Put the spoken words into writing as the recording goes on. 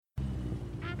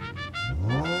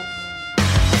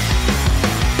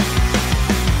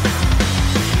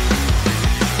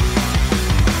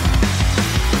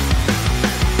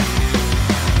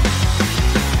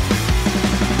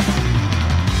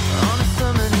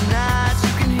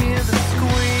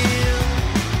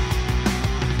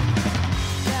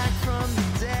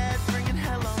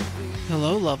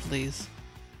lovelies,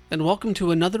 and welcome to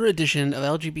another edition of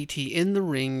LGBT in the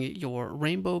Ring, your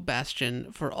rainbow bastion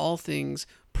for all things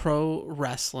pro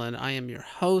wrestling. I am your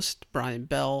host, Brian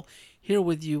Bell, here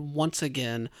with you once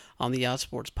again on the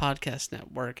Outsports Podcast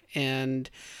Network. And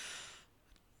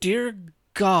dear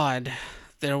God,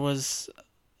 there was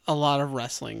a lot of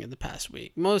wrestling in the past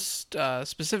week, most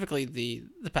specifically the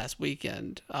past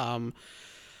weekend.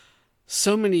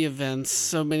 So many events,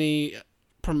 so many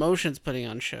promotions putting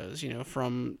on shows,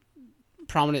 from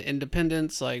prominent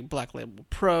independents like Black Label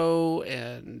Pro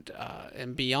and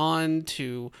beyond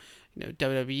to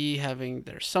WWE having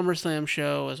their SummerSlam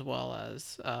show, as well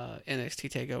as NXT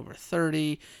TakeOver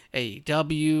 30.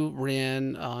 AEW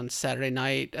ran on Saturday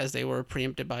night as they were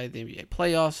preempted by the NBA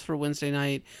playoffs for Wednesday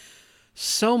night.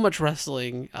 So much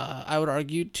wrestling, I would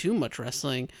argue too much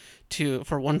wrestling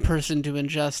for one person to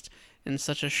ingest in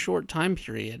such a short time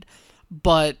period.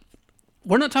 But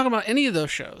we're not talking about any of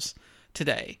those shows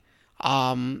today.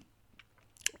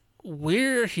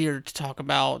 We're here to talk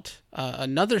about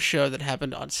another show that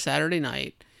happened on Saturday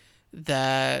night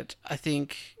that I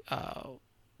think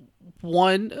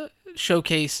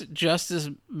showcased just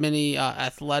as many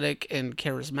athletic and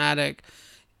charismatic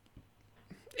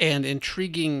and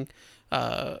intriguing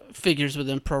figures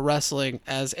within pro wrestling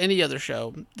as any other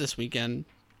show this weekend,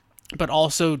 but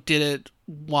also did it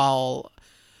while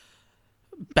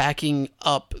backing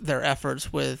up their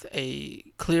efforts with a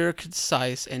clear,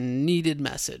 concise, and needed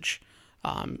message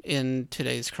in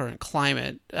today's current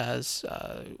climate as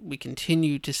we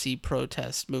continue to see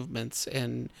protest movements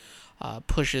and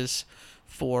pushes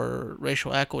for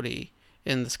racial equity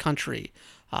in this country.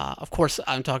 Of course,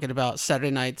 I'm talking about Saturday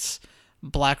night's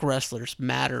Black Wrestlers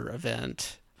Matter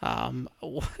event,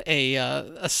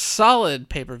 a solid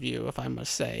pay-per-view, if I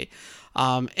must say.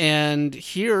 And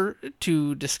here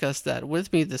to discuss that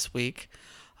with me this week,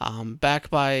 backed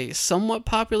by somewhat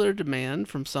popular demand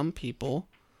from some people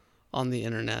on the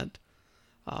internet,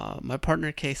 my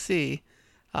partner KC,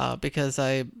 because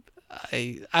I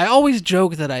always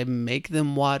joke that I make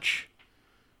them watch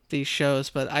these shows,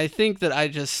 but I think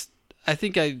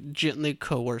I gently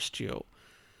coerced you.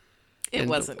 It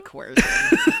wasn't coercion,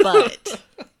 but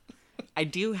I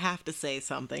do have to say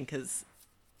something because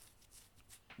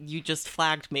you just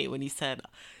flagged me when you said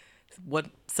what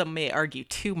some may argue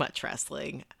too much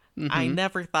wrestling. Mm-hmm. I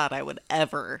never thought I would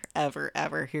ever, ever,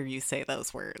 ever hear you say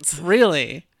those words.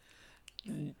 Really?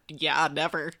 Yeah,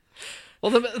 never.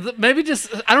 Well, maybe just,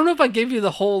 I don't know if I gave you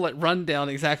the whole rundown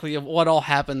exactly of what all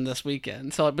happened this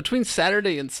weekend. So between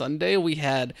Saturday and Sunday, we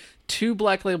had 2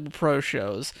 Black Label Pro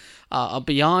shows, a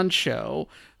Beyond show.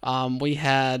 We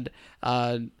had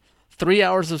 3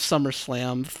 hours of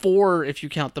SummerSlam, 4 if you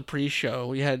count the pre-show.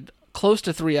 We had close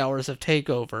to 3 hours of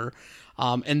TakeOver,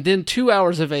 and then 2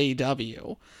 hours of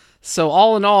AEW. So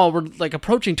all in all, we're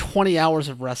approaching 20 hours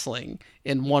of wrestling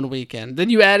in one weekend. Then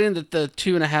you add in the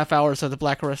 2.5 hours of the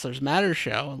Black Wrestlers Matter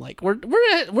show, and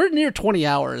we're near 20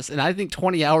 hours. And I think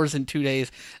 20 hours in 2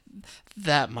 days,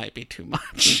 that might be too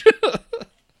much.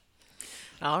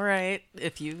 All right,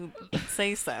 if you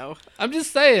say so. I'm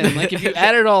just saying, if you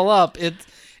add it all up, it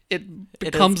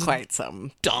becomes quite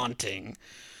some daunting.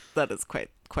 That is quite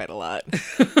a lot.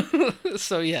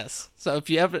 So yes. So if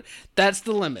you ever, that's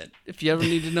the limit. If you ever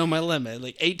need to know my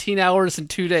limit, 18 hours in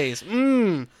 2 days.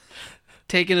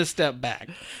 Taking a step back.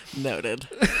 Noted.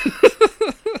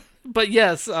 But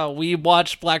yes, we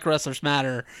watched Black Wrestlers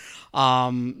Matter,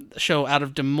 show out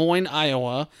of Des Moines,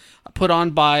 Iowa, put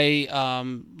on by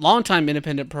longtime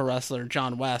independent pro wrestler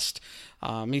John West.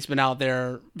 He's been out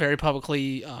there very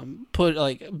publicly,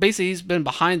 basically he's been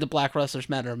behind the Black Wrestlers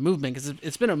Matter movement, because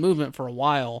it's been a movement for a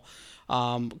while,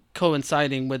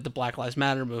 coinciding with the Black Lives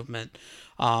Matter movement,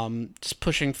 just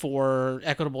pushing for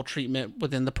equitable treatment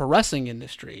within the pro wrestling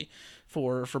industry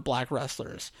for Black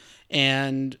wrestlers.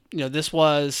 And, this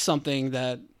was something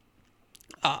that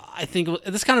I think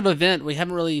this kind of event, we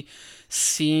haven't really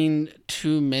seen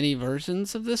too many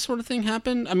versions of this sort of thing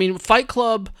happen. I mean, Fight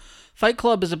Club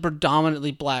is a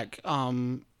predominantly black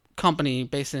company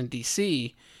based in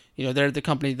DC. They're the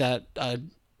company that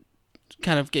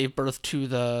kind of gave birth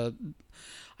to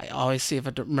I always see if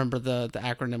I remember the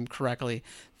acronym correctly,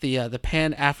 the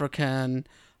Pan-African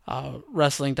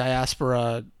Wrestling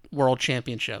Diaspora World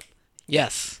Championship.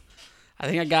 Yes. I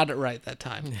think I got it right that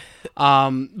time.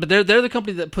 But they're the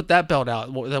company that put that belt out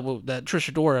that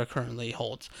Trish Adora currently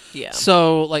holds. Yeah.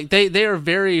 So they are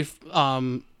very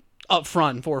upfront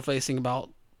and forward-facing about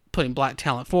putting black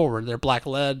talent forward. They're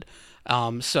black-led.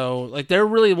 So they're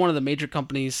really one of the major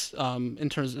companies in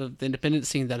terms of the independent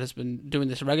scene that has been doing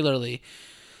this regularly.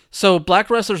 So Black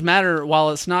Wrestlers Matter,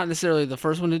 while it's not necessarily the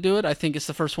first one to do it, I think it's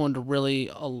the first one to really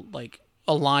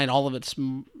align all of its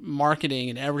marketing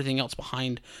and everything else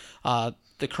behind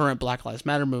the current Black Lives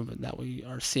Matter movement that we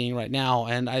are seeing right now.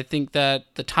 And I think that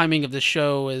the timing of this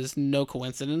show is no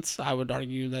coincidence. I would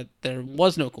argue that there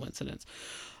was no coincidence.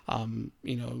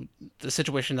 The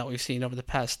situation that we've seen over the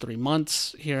past 3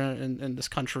 months here in this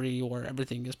country, where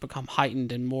everything has become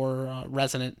heightened and more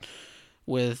resonant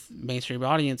with mainstream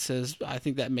audiences, I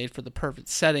think that made for the perfect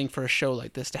setting for a show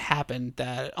like this to happen,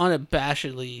 that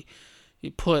unabashedly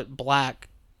you put black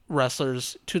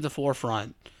wrestlers to the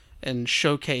forefront and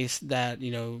showcase that,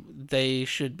 they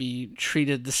should be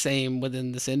treated the same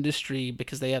within this industry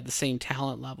because they have the same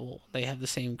talent level, they have the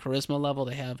same charisma level,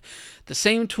 they have the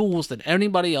same tools that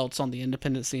anybody else on the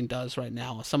independent scene does right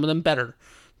now. Some of them better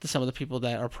than some of the people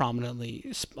that are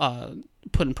prominently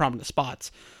put in prominent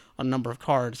spots on a number of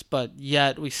cards, but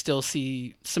yet we still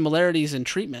see similarities in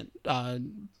treatment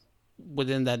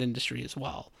within that industry as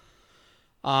well.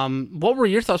 What were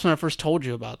your thoughts when I first told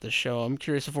you about this show? I'm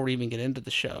curious before we even get into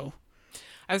the show.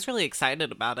 I was really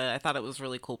excited about it. I thought it was a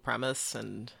really cool premise,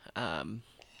 and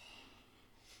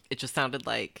it just sounded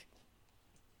like,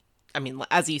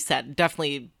 as you said,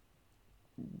 definitely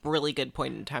really good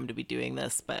point in time to be doing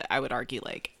this, but I would argue,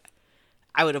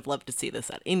 I would have loved to see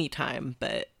this at any time,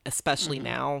 but especially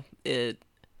now, it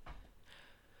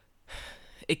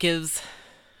gives,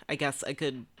 I guess, a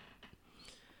good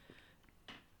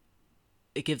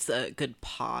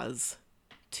pause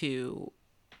to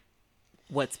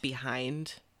what's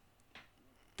behind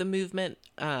the movement.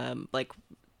 Like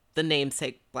the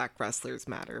namesake Black Wrestlers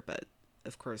Matter, but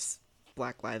of course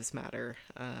Black Lives Matter.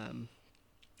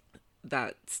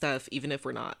 That stuff, even if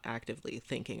we're not actively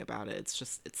thinking about it,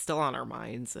 it's still on our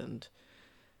minds, and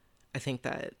I think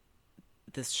that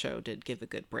this show did give a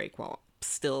good break while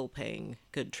still paying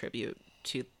good tribute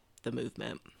to the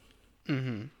movement.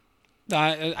 Mm-hmm.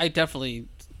 I definitely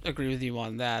agree with you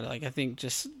on that. I think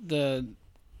just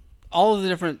all of the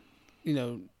different,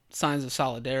 signs of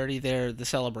solidarity there, the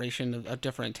celebration of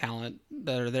different talent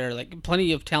that are there,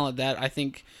 plenty of talent that I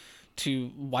think to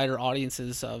wider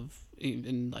audiences of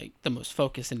even the most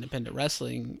focused independent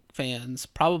wrestling fans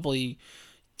probably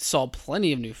saw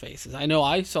plenty of new faces. I know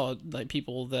I saw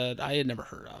people that I had never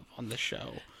heard of on this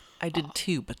show. I did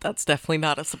too, but that's definitely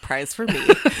not a surprise for me.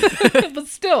 But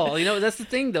still, that's the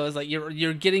thing though, is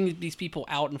you're getting these people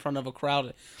out in front of a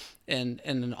crowd and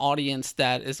an audience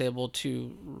that is able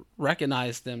to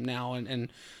recognize them now,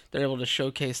 and they're able to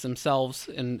showcase themselves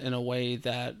in a way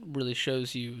that really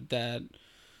shows you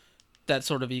that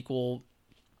sort of equal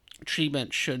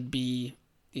treatment should be,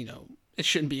 it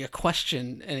shouldn't be a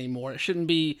question anymore. It shouldn't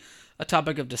be a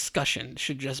topic of discussion. It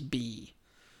should just be.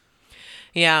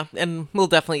 Yeah, and we'll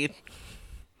definitely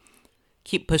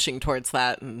keep pushing towards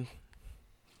that, and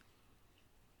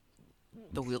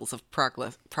the wheels of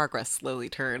progress slowly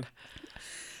turn.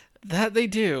 That they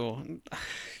do.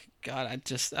 God,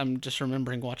 I'm just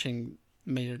remembering watching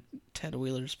Mayor Ted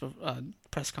Wheeler's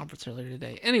press conference earlier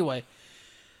today. Anyway,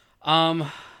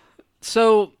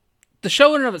 so the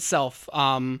show in and of itself,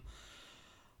 main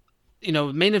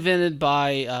evented by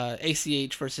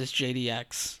ACH versus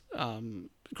JDX.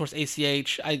 Of course,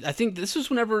 ACH, I think this was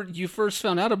whenever you first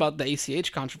found out about the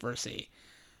ACH controversy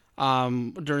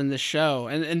during this show.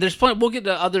 And there's plenty, we'll get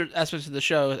to other aspects of the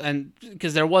show, and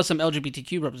because there was some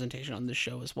LGBTQ representation on this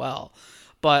show as well.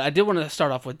 But I did want to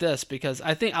start off with this because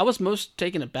I think I was most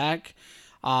taken aback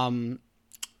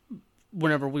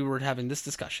whenever we were having this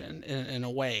discussion in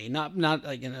a way, not in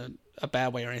a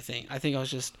bad way or anything. I think I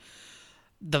was just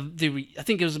I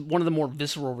think it was one of the more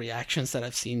visceral reactions that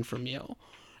I've seen from you.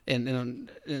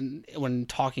 And when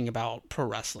talking about pro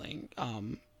wrestling,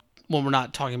 when we're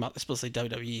not talking about explicitly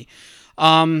WWE,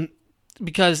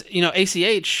 because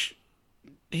ACH,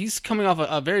 he's coming off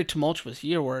a very tumultuous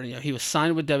year where he was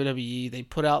signed with WWE. They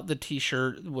put out the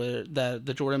T-shirt with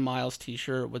the Jordan Miles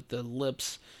T-shirt with the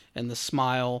lips and the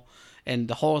smile, and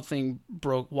the whole thing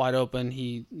broke wide open.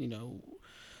 He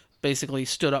basically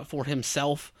stood up for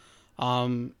himself,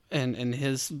 and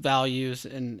his values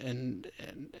and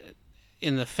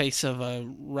in the face of a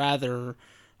rather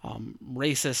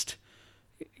racist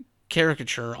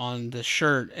caricature on the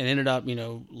shirt, and ended up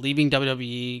leaving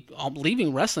WWE,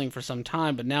 leaving wrestling for some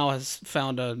time, but now has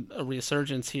found a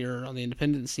resurgence here on the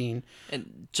independent scene.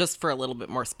 And just for a little bit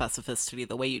more specificity,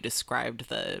 the way you described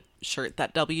the shirt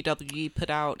that WWE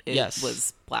put out, it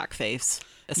was blackface,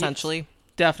 essentially. Yes,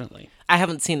 definitely. I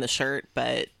haven't seen the shirt,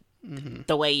 but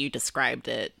the way you described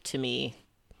it to me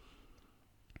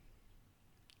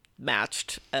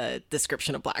matched a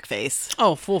description of blackface.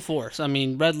 Oh, full force. I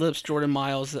mean, red lips, Jordan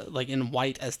Miles, in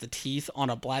white as the teeth on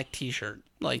a black T-shirt.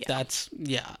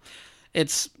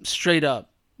 It's straight up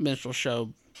minstrel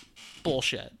show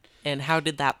bullshit. And how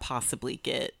did that possibly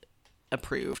get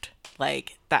approved?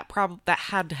 Like, that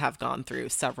had to have gone through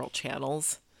several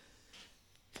channels.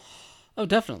 Oh,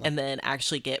 definitely. And then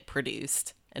actually get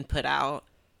produced and put out.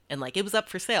 And, like, it was up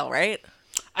for sale, right?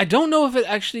 I don't know if it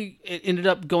ended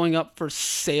up going up for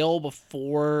sale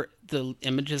before the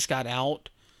images got out.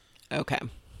 Okay.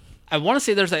 I want to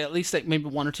say there's at least like maybe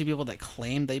one or two people that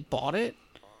claim they bought it,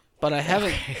 but I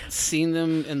haven't seen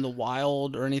them in the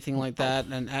wild or anything like that.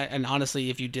 And honestly,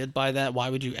 if you did buy that, why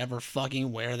would you ever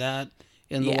fucking wear that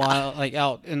in the wild, like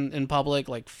out in public?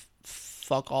 Like,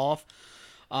 fuck off.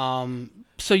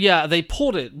 So yeah, they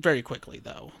pulled it very quickly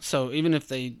though. So even if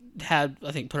they had,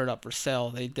 I think, put it up for sale,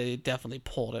 they definitely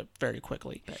pulled it very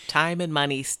quickly. But time and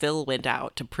money still went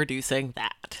out to producing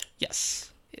that.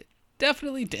 Yes, it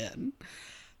definitely did.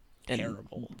 And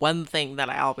terrible. One thing that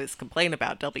I always complain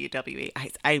about WWE,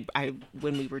 I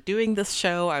when we were doing this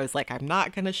show, I was like, I'm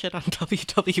not gonna shit on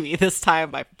WWE this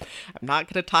time. I'm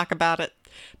not gonna talk about it,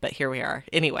 but here we are.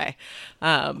 Anyway,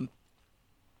 a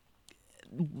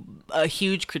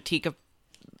huge critique of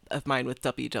mine with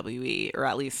WWE, or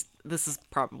at least this is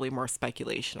probably more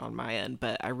speculation on my end,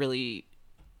 but I really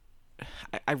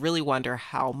wonder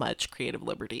how much creative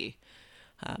liberty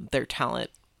their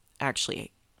talent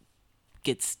actually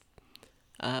gets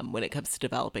when it comes to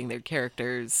developing their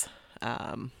characters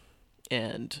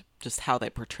and just how they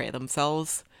portray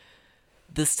themselves.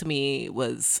 This to me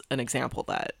was an example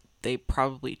that they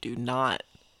probably do not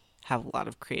have a lot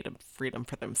of creative freedom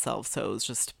for themselves. So it was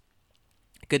just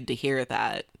good to hear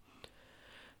that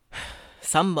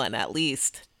someone at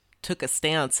least took a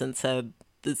stance and said,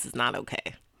 this is not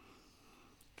okay.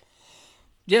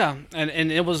 Yeah,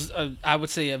 and it was, I would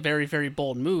say, a very, very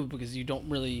bold move, because you don't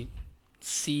really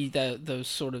see those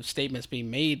sort of statements being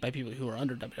made by people who are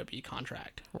under WWE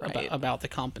contract about the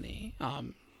company.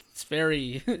 It's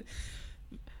very,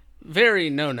 very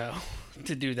no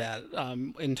to do that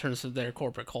in terms of their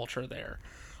corporate culture there.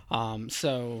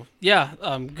 So yeah,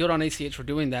 good on ACH for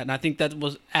doing that, and I think that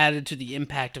was added to the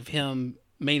impact of him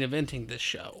main eventing this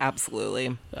show.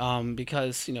 Absolutely.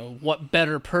 Because, what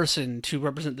better person to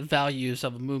represent the values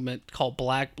of a movement called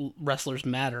Black Wrestlers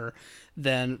Matter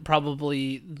than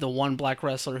probably the one black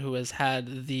wrestler who has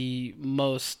had the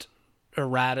most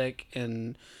erratic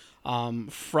and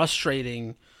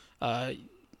frustrating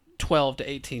 12 to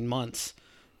 18 months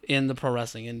in the pro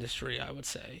wrestling industry, I would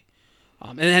say.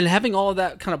 And then having all of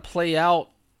that kind of play out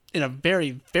in a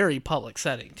very, very public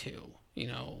setting too.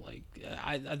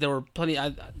 There were plenty.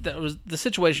 The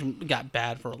situation got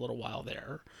bad for a little while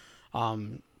there,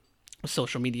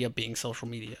 social media being social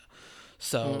media.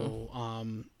 So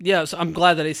so I'm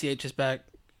glad that ACH is back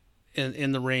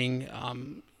in the ring.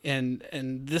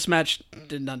 And this match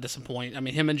did not disappoint. I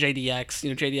mean, him and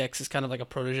JDX. JDX is kind of like a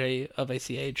protege of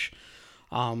ACH.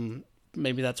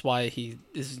 Maybe that's why he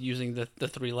is using the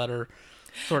 3-letter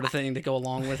sort of thing to go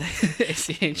along with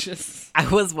ACH's. I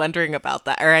was wondering about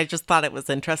that, or I just thought it was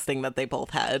interesting that they both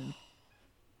had,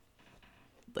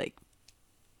 like,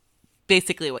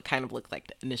 basically what kind of looked like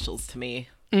initials to me.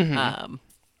 Mm-hmm.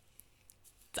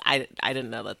 I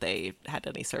didn't know that they had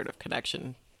any sort of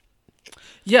connection.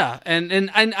 Yeah, and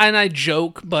I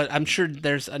joke, but I'm sure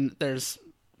there's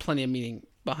plenty of meaning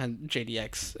behind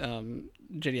JDX's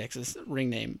ring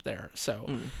name there. So,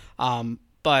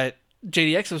 but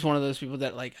JDX is one of those people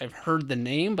that, like, I've heard the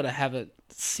name, but I haven't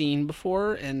seen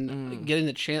before, and getting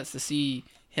the chance to see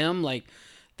him, like,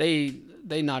 they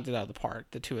knocked it out of the park,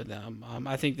 the two of them.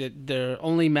 I think that the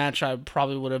only match I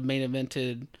probably would have main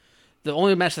evented, the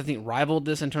only match I think rivaled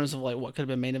this in terms of like what could have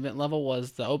been main event level,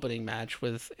 was the opening match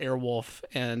with Airwolf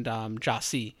and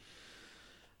Jassi,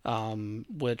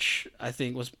 which I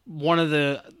think was probably one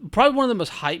of the most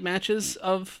hype matches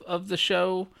of the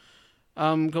show.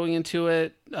 Going into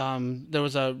it, there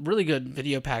was a really good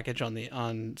video package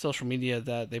on social media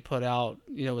that they put out,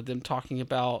 with them talking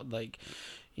about, like,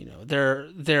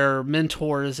 their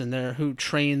mentors and who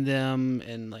trained them,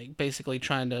 and like basically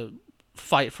trying to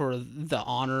fight for the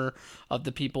honor of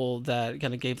the people that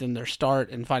kind of gave them their start,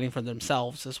 and fighting for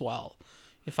themselves as well,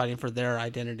 and fighting for their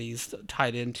identities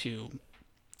tied into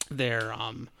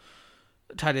who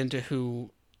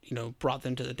brought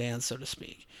them to the dance, so to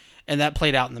speak. And that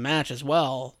played out in the match as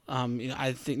well.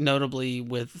 I think notably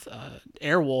with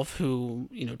Airwolf, who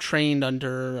trained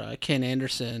under Ken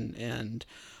Anderson and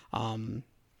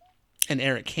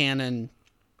Eric Cannon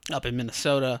up in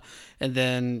Minnesota, and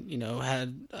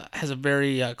then has a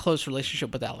very close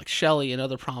relationship with Alex Shelley,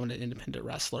 another prominent independent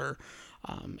wrestler.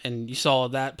 And you saw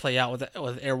that play out with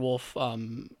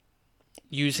Airwolf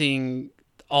using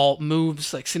all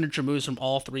moves, like signature moves from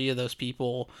all three of those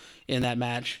people in that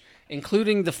match.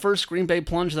 including the first Green Bay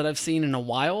plunge that I've seen in a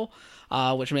while,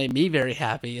 which made me very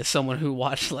happy as someone who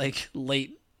watched late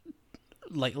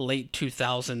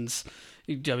 2000s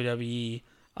WWE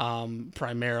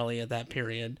primarily at that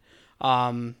period.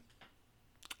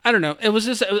 I don't know. It was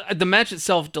just the match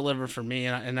itself delivered for me,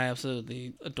 and I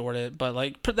absolutely adored it.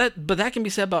 But that can be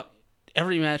said about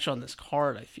every match on this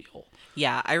card, I feel.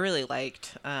 Yeah, I really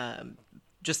liked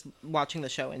just watching the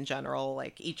show in general.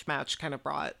 Like, each match kind of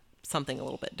brought something a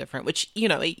little bit different, which,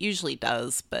 it usually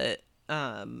does. But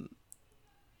and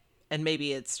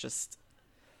maybe it's just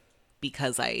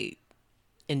because I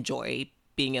enjoy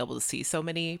being able to see so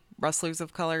many wrestlers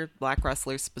of color, black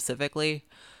wrestlers specifically,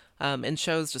 in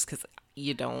shows, just because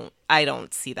I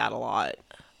don't see that a lot.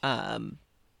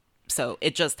 So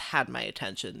it just had my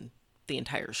attention the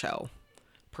entire show,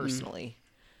 personally.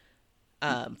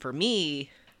 For me,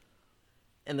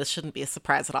 and this shouldn't be a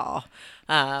surprise at all,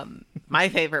 my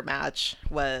favorite match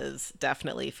was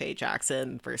definitely Faye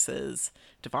Jackson versus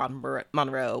Devon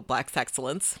Monroe, Black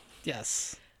Excellence.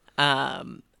 Yes.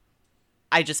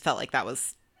 I just felt like that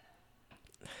was,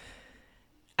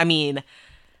 I mean,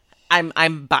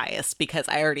 I'm biased because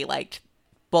I already liked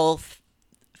both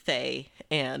Faye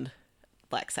and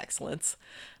Black Excellence.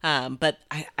 But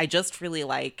I just really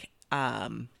like,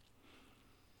 I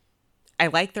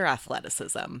like their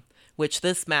athleticism, which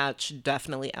this match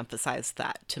definitely emphasized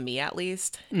that to me, at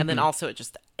least. And then also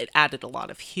it added a lot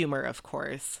of humor, of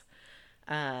course.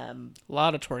 A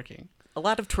lot of twerking.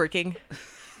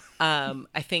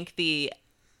 I think the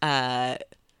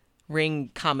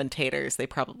ring commentators, they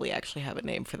probably actually have a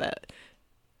name for that.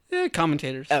 Yeah,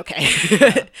 commentators. Okay.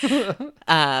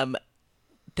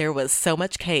 There was so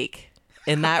much cake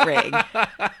in that ring.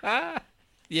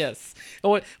 Yes.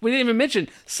 Oh, we didn't even mention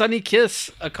Sunny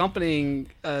Kiss accompanying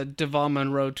Devon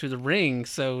Monroe to the ring.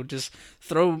 So just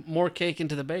throw more cake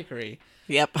into the bakery.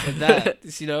 Yep. With that,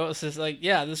 it's just like,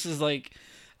 yeah, this is like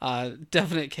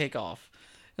definite cake off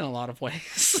in a lot of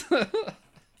ways.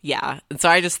 Yeah. And so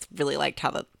I just really liked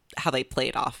how they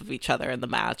played off of each other in the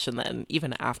match, and then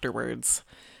even afterwards.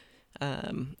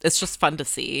 It's just fun to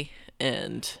see,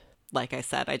 and like I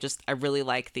said, I really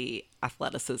like the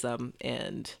athleticism,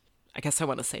 and I guess I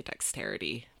want to say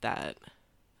dexterity, that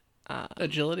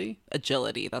agility,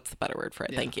 that's the better word for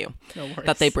it. Yeah, thank you. No worries.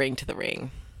 That they bring to the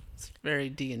ring. It's very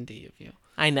D&D of you.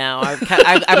 I know.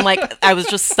 I'm like, I was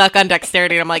just stuck on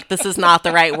dexterity, and I'm like, this is not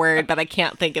the right word, but I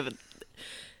can't think of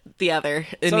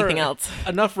anything else.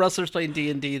 Enough wrestlers playing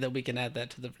D&D that we can add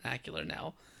that to the vernacular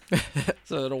now,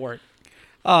 so it'll work.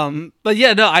 But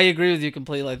yeah, no, I agree with you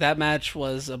completely. Like, that match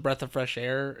was a breath of fresh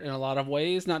air in a lot of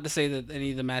ways. Not to say that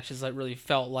any of the matches really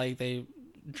felt like they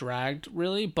dragged,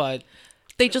 really, but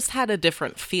they just had a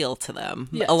different feel to them.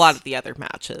 Yes. A lot of the other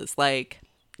matches, like,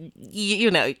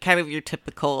 kind of your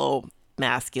typical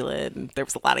masculine. There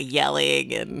was a lot of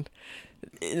yelling and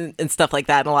stuff like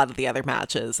that in a lot of the other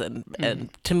matches, and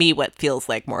to me, what feels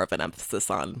like more of an emphasis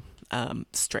on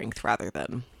strength rather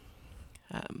than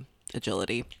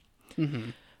agility.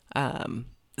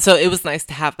 So it was nice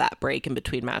to have that break in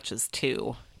between matches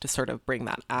too, to sort of bring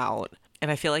that out.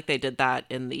 And I feel like they did that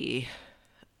in the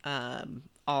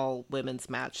all women's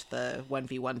match, the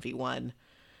 1v1v1.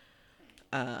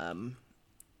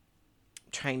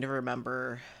 Trying to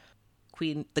remember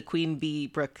the Queen Bee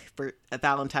Brooke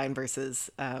Valentine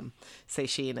versus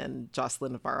Seishin and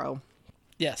Jocelyn Navarro.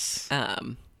 Yes.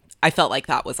 I felt like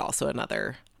that was also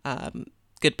another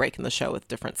good break in the show with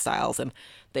different styles, and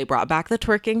they brought back the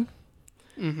twerking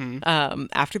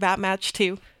after that match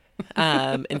too,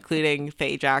 including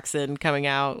Faye Jackson coming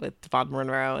out with Devon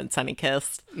Monroe and Sunny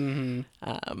Kiss. And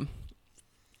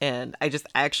I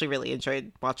actually really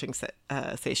enjoyed watching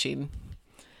Seishin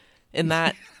in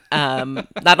that.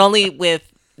 Not only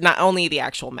the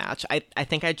actual match, I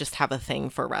think I just have a thing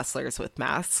for wrestlers with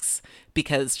masks,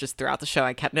 because just throughout the show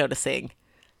I kept noticing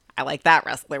I like that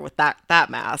wrestler with that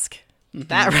mask.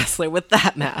 That wrestler with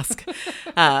that mask.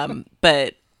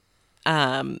 But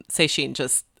Seishin,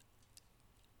 just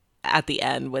at the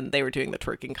end when they were doing the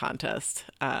twerking contest,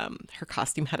 her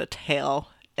costume had a tail,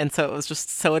 and so it was just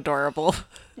so adorable.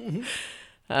 It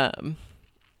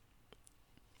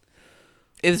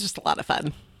was just a lot of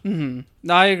fun.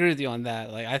 No, I agree with you on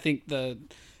that. Like, I think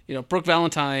Brooke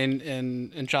Valentine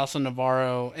and Jocelyn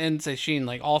Navarro and Seishin,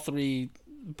 like, all three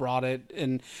brought it,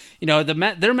 and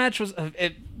their match was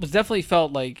definitely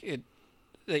felt like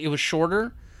it was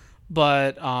shorter,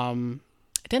 but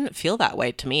it didn't feel that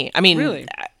way to me. I mean, really?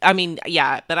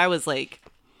 Yeah, but I was like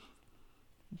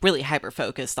really hyper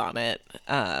focused on it.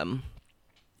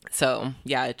 So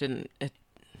yeah, it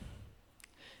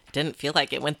didn't feel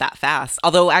like it went that fast.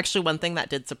 Although, actually, one thing that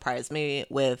did surprise me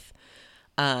with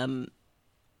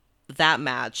That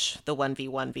match, the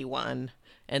 1v1v1,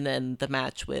 and then the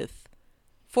match with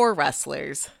 4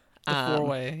 wrestlers. The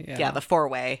 4-way, yeah. Yeah, the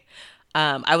 4-way.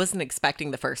 I wasn't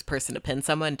expecting the first person to pin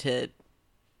someone to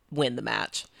win the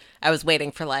match. I was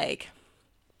waiting for, like,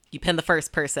 you pin the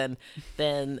first person,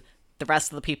 then the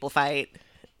rest of the people fight,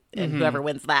 and whoever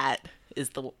wins that is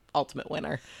the ultimate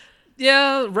winner.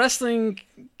 Yeah, wrestling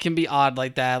can be odd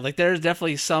like that. Like, there's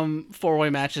definitely some 4-way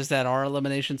matches that are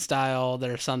elimination style.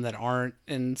 There are some that aren't,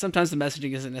 and sometimes the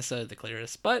messaging isn't necessarily the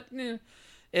clearest. But I'm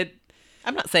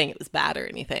not saying it was bad or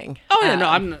anything. Oh yeah, no,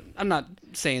 I'm not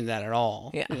saying that at all.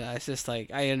 Yeah, it's just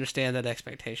like I understand that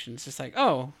expectation. It's just like,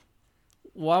 oh,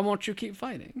 why won't you keep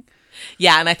fighting?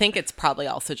 Yeah, and I think it's probably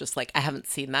also just like I haven't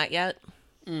seen that yet.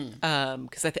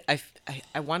 Because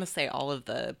I want to say all of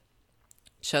the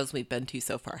shows we've been to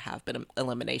so far have been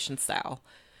elimination style.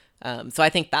 So I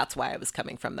think that's why I was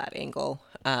coming from that angle.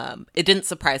 It didn't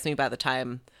surprise me by the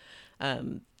time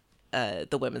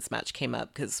the women's match came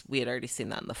up because we had already seen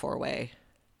that in the 4-way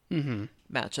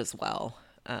match as well.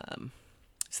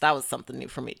 So that was something new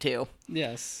for me too.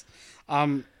 Yes.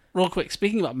 Real quick,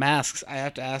 speaking about masks, I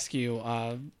have to ask you,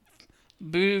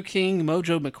 Voodoo King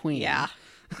Mojo McQueen.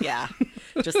 Yeah.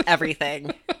 Just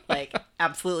everything. Like,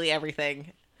 absolutely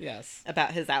everything. Yes.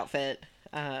 About his outfit.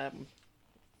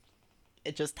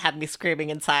 It just had me screaming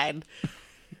inside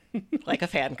like a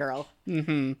fangirl.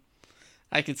 Mm-hmm.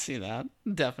 I could see that.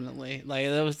 Definitely. Like,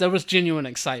 there was genuine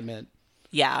excitement.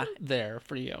 Yeah. There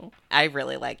for you. I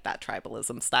really like that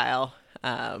tribalism style.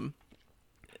 And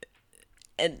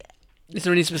is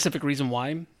there any specific reason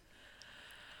why?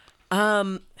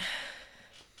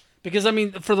 Because, I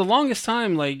mean, for the longest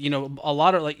time, like, you know, a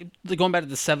lot of, like, going back to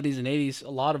the 70s and 80s, a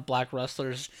lot of black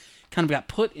wrestlers kind of got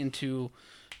put into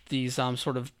these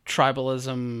sort of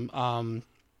tribalism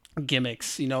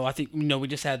gimmicks. You know, I think, you know, we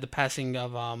just had the passing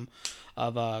of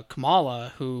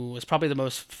Kamala, who was probably the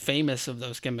most famous of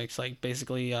those gimmicks. Like,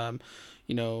 basically,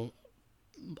 you know,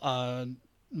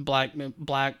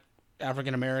 black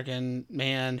African-American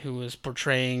man who was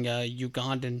portraying a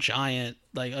Ugandan giant,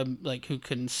 like who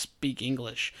couldn't speak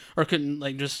English or couldn't,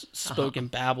 like, just spoke in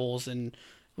babbles and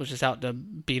was just out to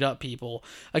beat up people.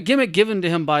 A gimmick given to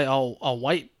him by a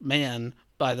white man,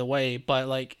 by the way, but,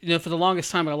 like, you know, for the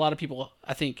longest time, a lot of people,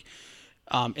 I think,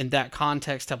 in that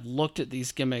context, have looked at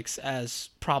these gimmicks as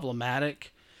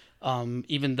problematic,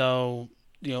 even though,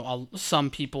 you know, some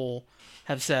people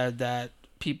have said that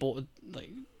people,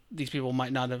 like, these people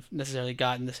might not have necessarily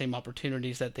gotten the same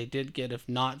opportunities that they did get if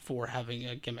not for having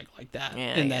a gimmick like that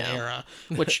in that era,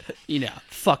 which, you know,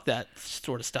 fuck that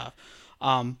sort of stuff.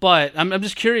 But I'm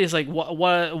just curious, like, what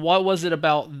was it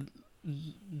about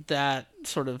that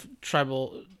sort of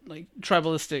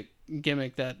tribalistic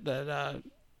gimmick that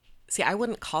See, I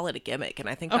wouldn't call it a gimmick, and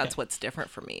I think that's what's different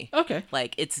for me. Okay.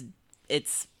 Like,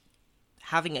 it's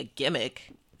having a gimmick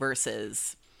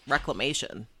versus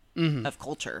reclamation of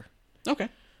culture. Okay.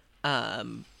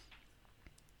 And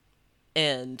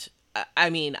I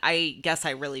mean, I guess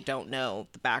I really don't know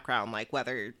the background, like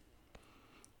whether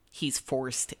he's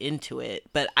forced into it,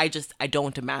 but I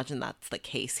don't imagine that's the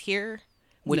case here,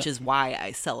 which is why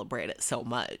I celebrate it so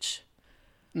much.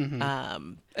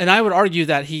 Mm-hmm. And I would argue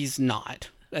that he's not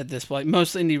at this point.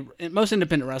 Most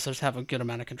independent wrestlers have a good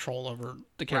amount of control over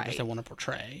the characters they want to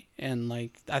portray, and,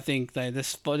 like, I think that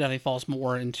this definitely falls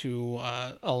more into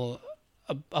a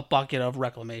bucket of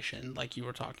reclamation, like you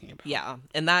were talking about. Yeah,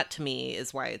 and that to me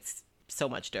is why it's so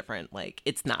much different. Like,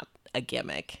 it's not a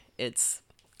gimmick; it's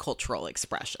cultural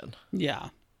expression. Yeah.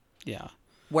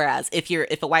 Whereas if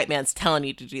a white man's telling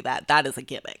you to do that, that is a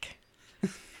gimmick.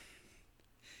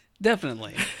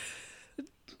 Definitely.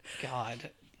 God.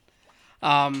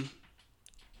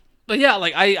 But yeah,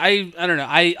 like I don't know.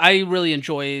 I really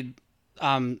enjoyed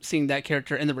seeing that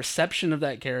character and the reception of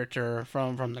that character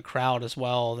from the crowd as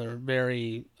well. They're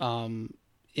very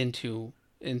into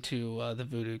the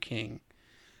Voodoo King.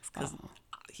 Because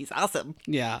he's awesome.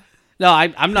 Yeah. No,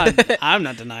 I'm not I'm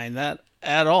not denying that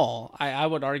at all. I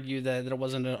would argue that there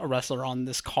wasn't a wrestler on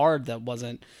this card that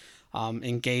wasn't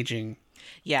engaging.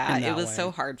 Yeah, it was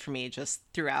so hard for me just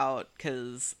throughout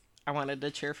because I wanted to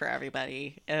cheer for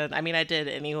everybody. And I mean, I did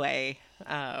anyway.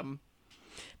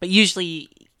 But usually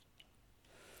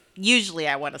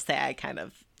I want to say I kind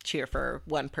of cheer for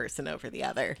one person over the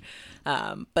other.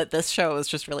 But this show was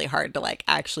just really hard to, like,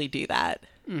 actually do that.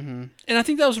 Mm-hmm. And I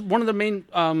think that was one of the main,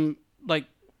 one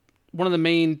of the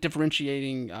main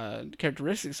differentiating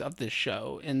characteristics of this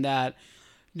show, in that,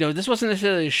 you know, this wasn't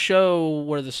necessarily a show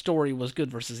where the story was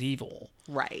good versus evil.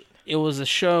 Right. It was a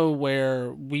show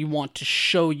where we want to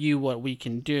show you what we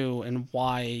can do and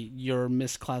why your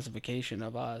misclassification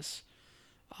of us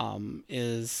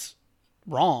is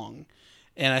wrong.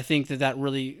 And I think that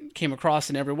really came across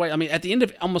in every way. I mean, at the end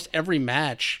of almost every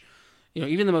match,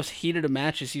 even the most heated of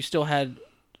matches, you still had,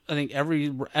 I think every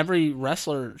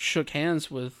wrestler shook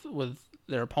hands with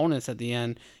their opponents at the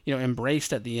end,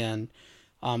 embraced at the end,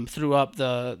 threw up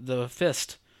the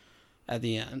fist at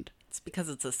the end. It's because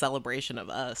it's a celebration of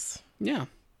us. Yeah,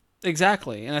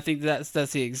 exactly. And I think that's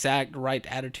the exact right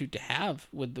attitude to have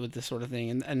with this sort of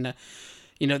thing. And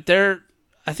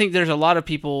I think there's a lot of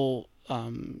people.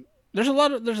 There's a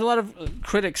lot of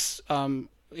critics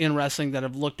in wrestling that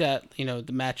have looked at the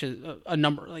matches, a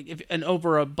number, like if an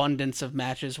overabundance of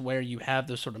matches where you have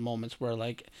those sort of moments where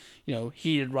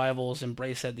heated rivals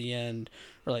embrace at the end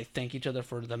or like thank each other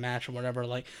for the match or whatever.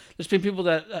 Like there's been people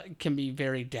that can be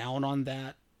very down on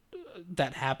that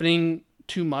happening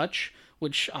too much,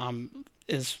 which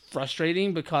is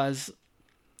frustrating because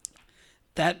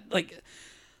that, like,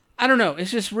 I don't know,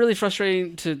 it's just really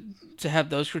frustrating to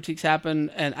have those critiques happen,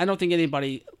 and I don't think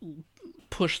anybody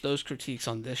pushed those critiques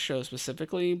on this show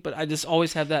specifically, but I just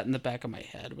always have that in the back of my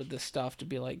head with this stuff to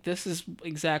be like, this is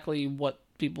exactly what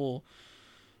people,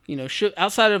 should,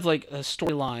 outside of like a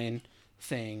storyline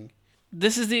thing,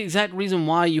 this is the exact reason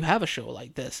why you have a show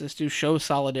like this, is to show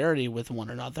solidarity with one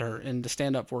another and to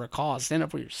stand up for a cause, stand up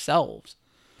for yourselves.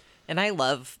 And I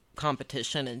love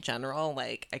competition in general.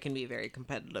 Like, I can be a very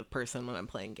competitive person when I'm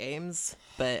playing games,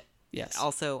 but yes,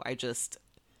 also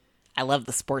I love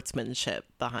the sportsmanship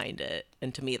behind it.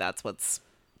 And to me, that's what's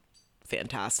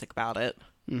fantastic about it.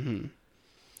 Mm-hmm.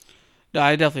 No,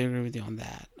 I definitely agree with you on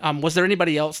that. Was there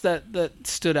anybody else that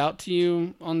stood out to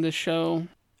you on this show?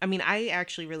 I mean, I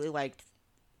actually really liked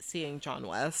seeing John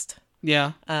West.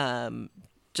 Yeah.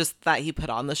 Just that he put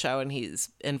on the show and he's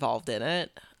involved in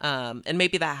it. And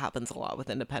maybe that happens a lot with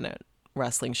independent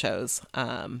wrestling shows.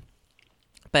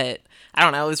 But I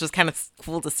don't know. It was just kind of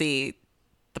cool to see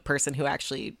the person who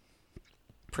actually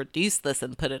produced this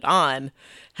and put it on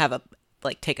have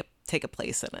take a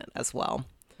place in it as well.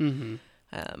 Mm-hmm.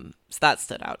 So that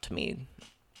stood out to me.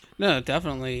 No,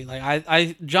 definitely. Like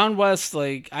I John West,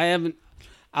 like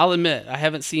I'll admit I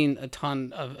haven't seen a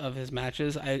ton of his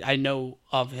matches. I know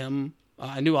of him.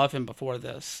 I knew of him before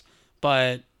this,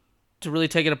 but to really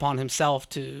take it upon himself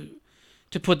to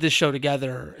put this show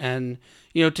together and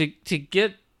to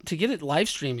get it live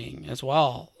streaming as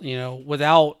well,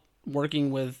 without working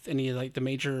with any like the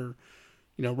major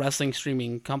wrestling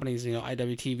streaming companies,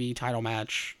 IWTV, Title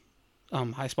Match,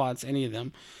 High Spots, any of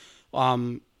them,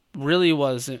 really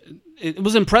was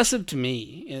impressive to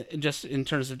me, just in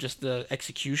terms of just the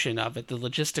execution of it, the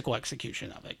logistical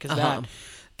execution of it, because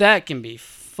that can be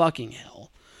fucking hell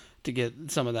to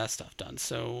get some of that stuff done.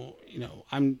 So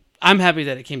I'm happy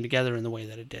that it came together in the way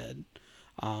that it did,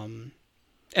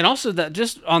 and also that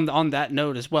just on that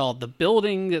note as well, the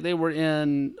building that they were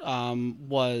in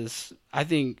was, I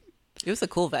think, it was a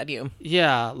cool venue.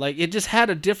 Yeah, like it just had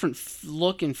a different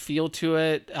look and feel to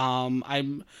it.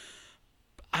 I'm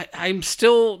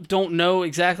still don't know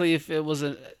exactly if it was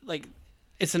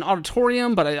it's an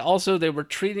auditorium, but they were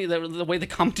treating the way the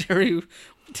commentary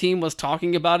team was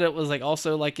talking about it was like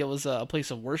also like it was a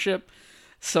place of worship.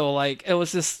 So like it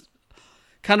was just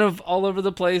kind of all over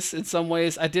the place in some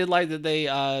ways. I did like that they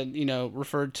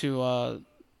referred to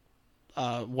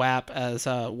WAP as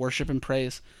worship and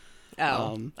praise.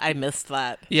 I missed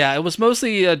that. Yeah, it was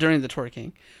mostly during the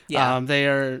twerking. Yeah,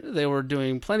 they were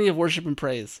doing plenty of worship and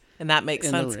praise, and that makes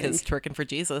sense because twerking for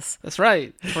Jesus. That's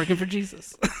right, twerking for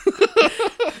Jesus.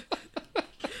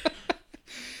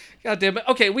 God damn it!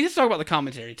 Okay, we have to talk about the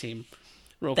commentary team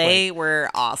real quick. They were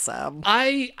awesome.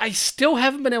 I still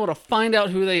haven't been able to find out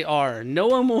who they are. No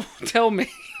one will tell me.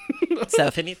 So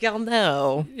if any of y'all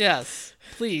know, yes,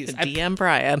 please DM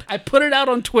Brian. I put it out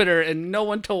on Twitter and no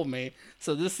one told me.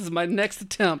 So this is my next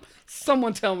attempt.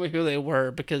 Someone tell me who they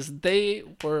were, because they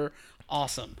were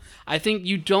awesome. I think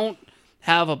you don't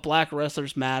have a Black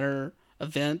Wrestlers Matter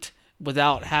event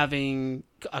without having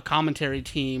a commentary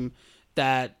team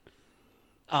that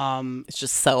it's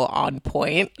just so on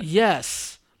point.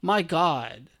 Yes. My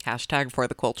God. Hashtag for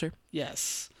the culture.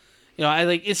 Yes.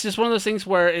 It's just one of those things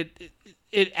where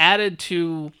it added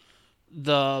to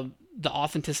the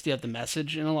authenticity of the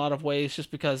message in a lot of ways, just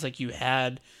because like you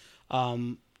had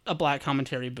a Black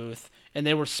commentary booth and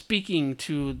they were speaking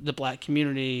to the Black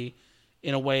community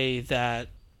in a way that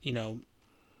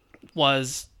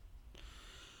was,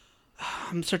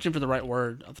 I'm searching for the right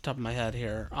word off the top of my head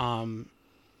here,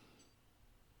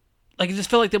 like it just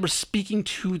felt like they were speaking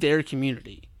to their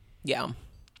community,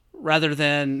 rather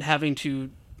than having to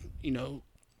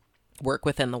work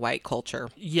within the white culture.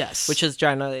 Yes, which is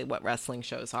generally what wrestling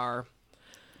shows are.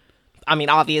 I mean,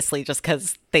 obviously, just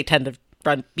because they tend to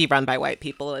be run by white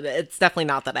people. And it's definitely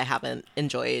not that I haven't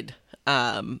enjoyed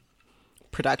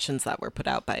productions that were put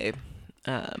out by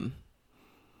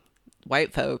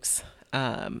white folks.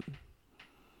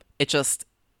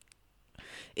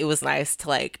 It was nice to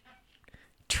like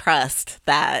trust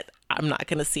that I'm not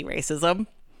going to see racism.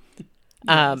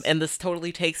 Yes. And this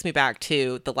totally takes me back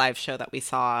to the live show that we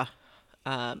saw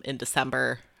in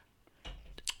December.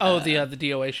 Oh, the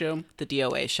DOA show? The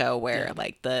DOA show where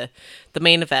like the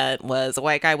main event was a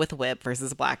white guy with a whip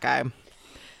versus a black guy.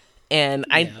 And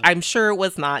I'm sure it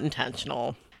was not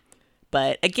intentional.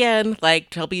 But again, like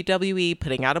WWE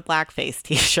putting out a blackface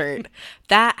t-shirt,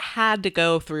 that had to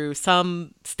go through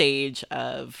some stage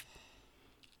of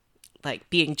like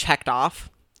being checked off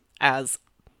as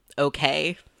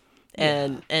okay.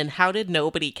 And how did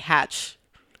nobody catch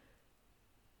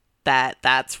that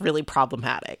that's really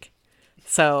problematic?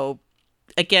 So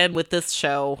again, with this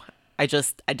show, I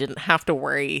didn't have to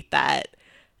worry that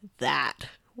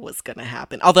was going to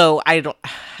happen. Although I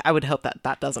would hope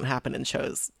that doesn't happen in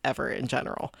shows ever in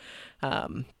general.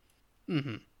 But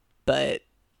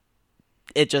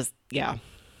it just, I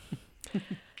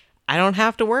don't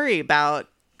have to worry about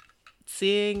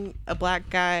seeing a black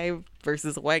guy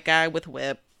versus a white guy with a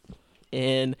whip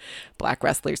in Black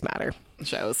Wrestlers Matter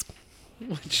shows.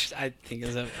 Which I think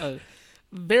is a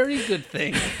very good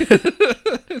thing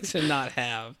to not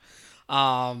have.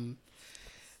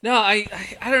 No, I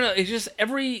don't know. It's just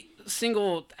every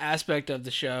single aspect of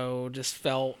the show just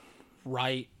felt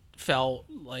right. Felt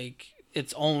like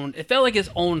its own. It felt like its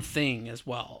own thing as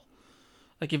well.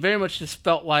 Like it very much just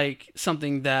felt like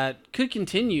something that could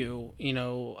continue. You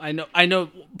know, I know.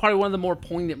 Probably one of the more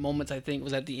poignant moments I think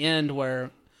was at the end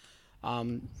where,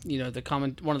 one of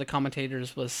the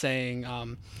commentators was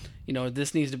saying,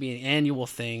 this needs to be an annual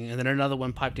thing, and then another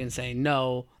one piped in saying,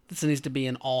 no, this needs to be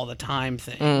an all the time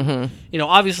thing. Mm-hmm.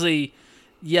 Obviously,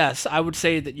 yes, I would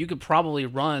say that you could probably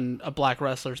run a Black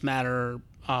Wrestlers Matter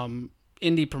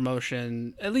indie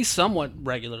promotion at least somewhat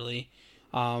regularly.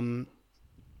 I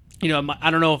don't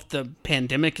know if the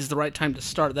pandemic is the right time to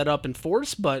start that up in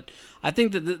force, but I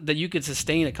think that you could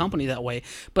sustain a company that way.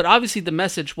 But obviously, the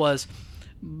message was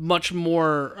much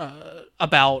more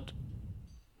about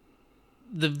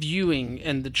the viewing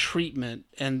and the treatment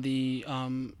and the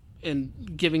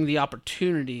and giving the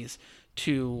opportunities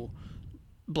to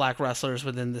black wrestlers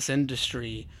within this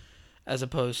industry, as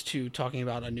opposed to talking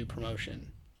about a new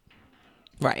promotion.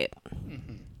 Right.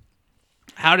 Mm-hmm.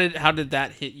 How did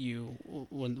that hit you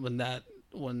when that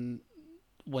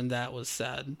was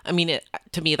said? I mean,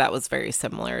 to me that was very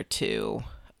similar to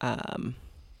oh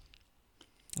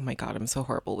my god, I'm so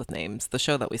horrible with names. The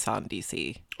show that we saw in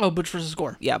DC. Oh, Butch vs.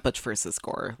 Gore. Yeah, Butch vs.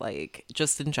 Gore. Like,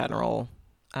 just in general,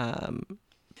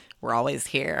 we're always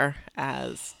here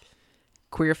as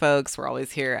queer folks. We're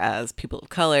always here as people of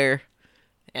color,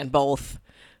 and both.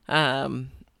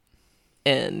 And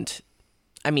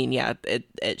I mean, yeah,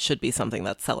 it should be something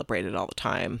that's celebrated all the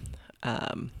time.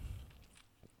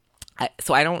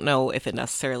 So I don't know if it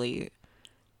necessarily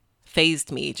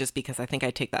fazed me, just because I think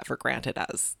I take that for granted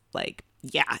as like,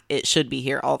 yeah, it should be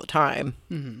here all the time.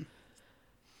 Mm-hmm.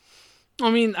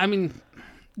 I mean,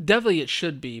 definitely it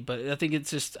should be, but I think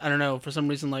it's just, I don't know, for some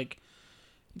reason, like,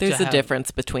 there's a difference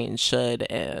between should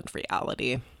and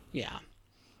reality. Yeah.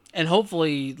 And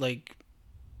hopefully, like,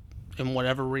 in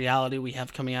whatever reality we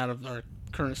have coming out of our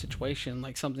current situation,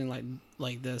 like something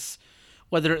like this,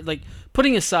 whether, like,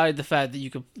 putting aside the fact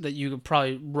that you could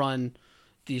probably run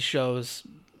these shows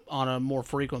on a more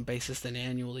frequent basis than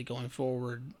annually going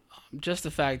forward, just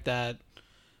the fact that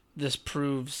this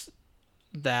proves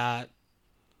that,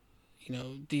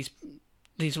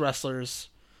 these wrestlers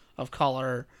of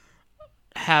color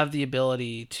have the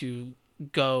ability to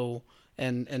go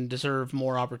and deserve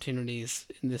more opportunities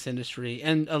in this industry,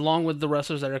 and along with the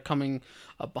wrestlers that are coming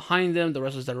up behind them, the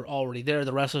wrestlers that are already there,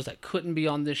 the wrestlers that couldn't be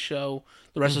on this show,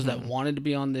 the wrestlers that wanted to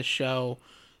be on this show,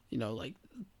 like,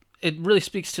 it really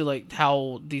speaks to like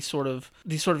how these sort of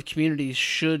communities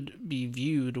should be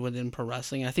viewed within pro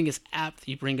wrestling. I think it's apt that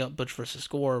you bring up Butch vs.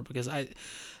 Gore, because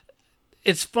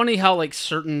it's funny how like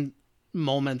certain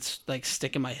moments like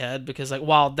stick in my head, because like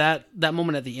while that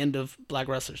moment at the end of Black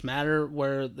Wrestlers Matter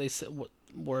where they said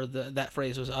that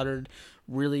phrase was uttered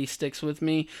really sticks with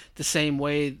me, the same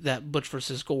way that Butch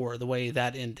vs. Gore, the way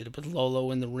that ended with Lolo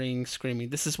in the ring screaming,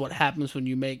 "This is what happens when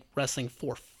you make wrestling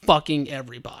for fucking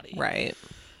everybody." Right.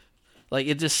 Like,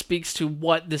 it just speaks to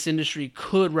what this industry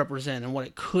could represent and what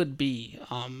it could be,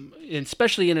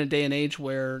 especially in a day and age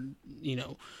where,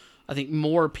 I think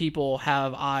more people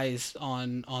have eyes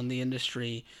on the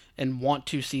industry and want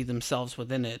to see themselves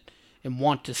within it. and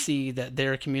want to see that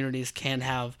their communities can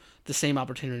have the same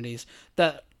opportunities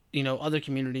that, other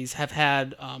communities have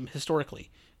had historically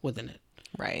within it.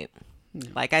 Right.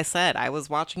 Like I said, I was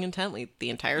watching intently the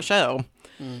entire show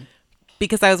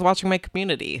because I was watching my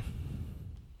community.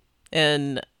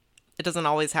 And it doesn't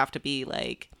always have to be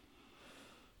like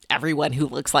everyone who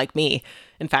looks like me.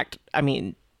 In fact, I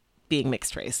mean, being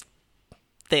mixed race,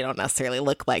 they don't necessarily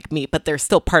look like me, but they're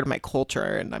still part of my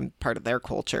culture and I'm part of their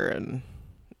culture. And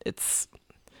it's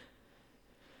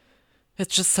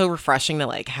just so refreshing to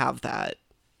like have that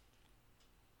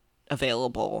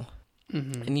available.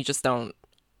 And you just don't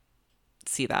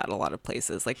see that in a lot of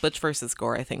places. Like Butch versus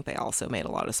Gore, I think they also made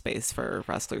a lot of space for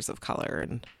wrestlers of color,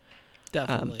 and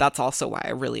Definitely. that's also why I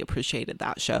really appreciated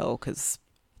that show, because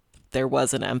there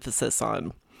was an emphasis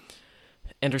on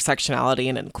intersectionality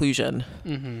and inclusion.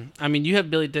 I mean, you have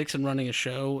Billy Dixon running a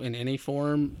show in any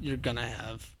form, you're gonna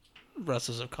have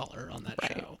wrestlers of color on that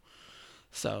show.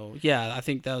 So yeah, I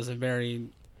think that was a very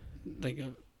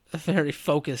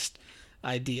focused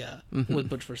idea with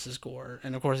Butch versus Gore,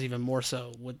 and of course even more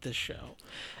so with this show.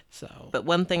 So, but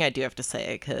one thing I do have to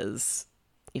say, because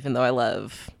even though I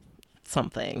love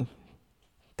something,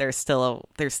 there's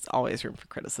always room for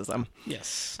criticism.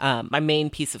 Yes. My main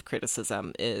piece of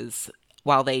criticism is,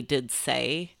 while they did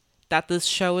say that this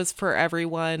show is for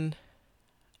everyone,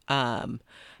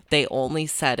 they only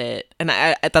said it, and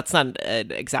that's not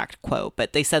an exact quote,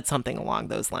 but they said something along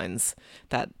those lines,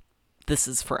 that this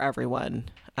is for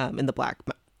everyone. In the Black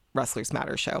Wrestlers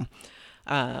Matter show,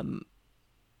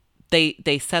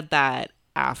 they said that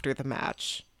after the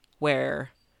match, where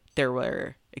there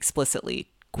were explicitly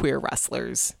queer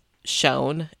wrestlers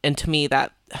shown, and to me,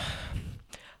 that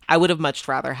I would have much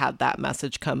rather had that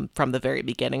message come from the very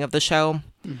beginning of the show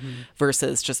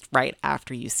versus just right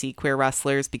after you see queer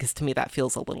wrestlers, because to me that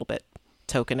feels a little bit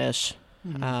tokenish.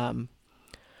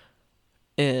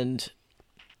 And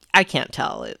I can't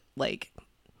tell it, like,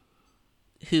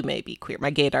 who may be queer. My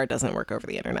gaydar doesn't work over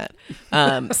the internet.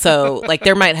 So like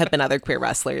there might have been other queer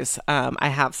wrestlers. I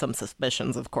have some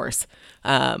suspicions, of course.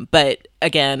 But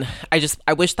again,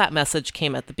 I wish that message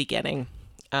came at the beginning,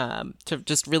 to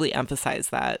just really emphasize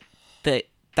that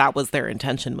was their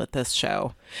intention with this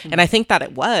show. And I think that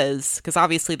it was, because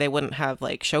obviously they wouldn't have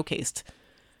like showcased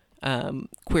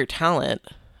queer talent.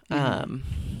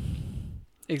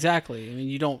 Exactly. I mean,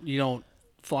 you don't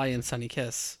fly in Sunny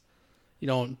Kiss. You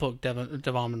don't book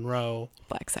Devon Monroe.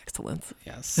 Black's excellence.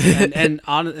 Yes. And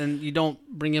you don't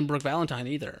bring in Brooke Valentine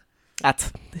either.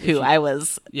 That's who I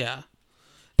was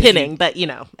pinning, but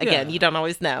again, you don't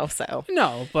always know, so.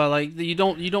 No, but like you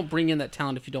don't bring in that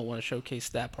talent if you don't want to showcase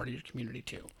that part of your community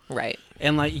too. Right.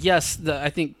 And like, yes, I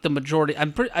think the majority,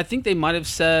 I think they might have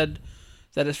said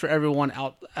that it's for everyone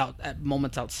out at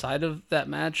moments outside of that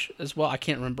match as well. I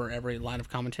can't remember every line of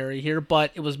commentary here,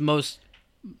 but it was most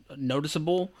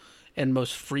noticeable and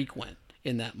most frequent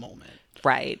in that moment.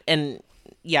 Right. And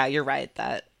yeah, you're right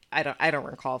that I don't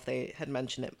recall if they had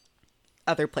mentioned it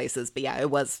other places, but yeah,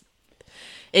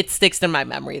 it sticks in my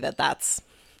memory that that's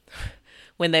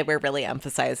when they were really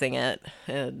emphasizing it.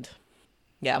 And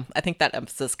yeah, I think that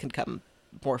emphasis can come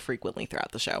more frequently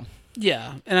throughout the show.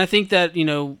 Yeah. And I think that,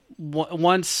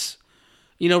 once,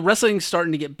 wrestling's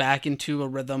starting to get back into a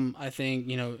rhythm, I think,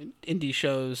 indie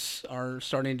shows are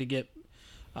starting to get,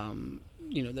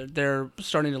 they're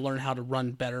starting to learn how to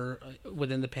run better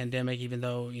within the pandemic, even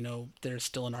though, there's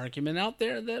still an argument out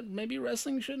there that maybe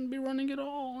wrestling shouldn't be running at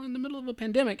all in the middle of a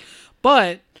pandemic.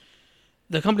 But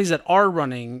the companies that are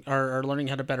running are learning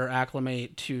how to better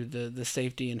acclimate to the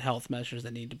safety and health measures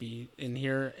that need to be in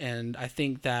here. And I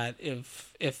think that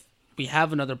if we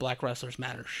have another Black Wrestlers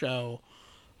Matter show,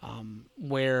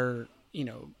 where,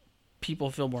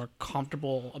 people feel more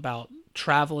comfortable about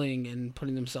traveling and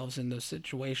putting themselves in those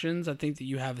situations, I think that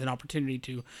you have an opportunity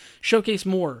to showcase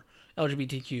more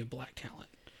LGBTQ Black talent.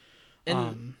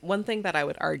 And one thing that I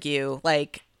would argue, I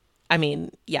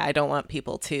don't want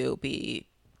people to be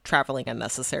traveling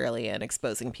unnecessarily and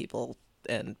exposing people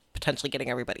and potentially getting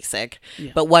everybody sick.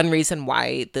 Yeah. But one reason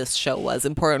why this show was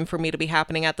important for me to be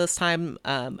happening at this time,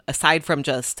 aside from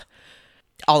just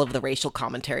all of the racial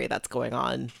commentary that's going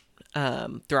on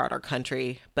throughout our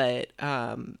country, but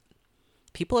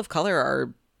people of color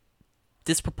are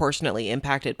disproportionately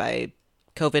impacted by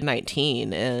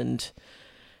COVID-19. And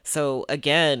so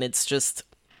again, it's just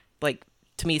like,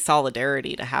 to me,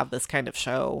 solidarity to have this kind of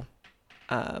show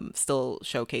still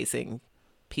showcasing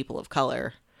people of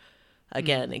color.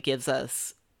 Again, it gives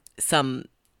us some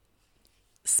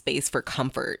space for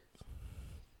comfort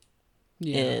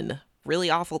in really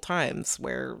awful times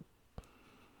where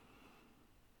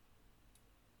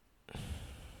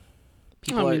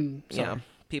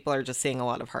People are just seeing a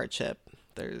lot of hardship.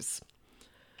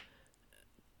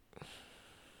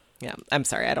 Yeah, I'm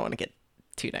sorry. I don't want to get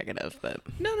too negative, but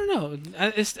no.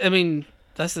 I mean,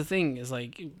 that's the thing is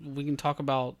like we can talk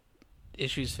about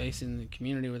issues facing the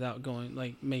community without going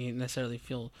like making it necessarily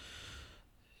feel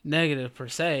negative per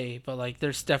se, but like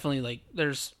there's definitely like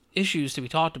there's issues to be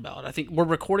talked about. I think we're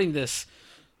recording this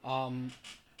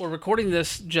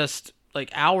just like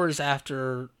hours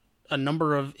after a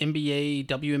number of NBA,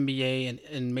 WNBA,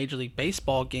 and Major League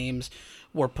Baseball games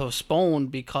were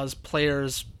postponed because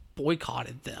players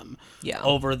boycotted them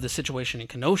over the situation in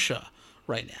Kenosha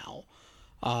right now.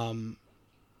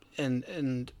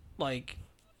 And like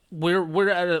we're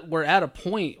at a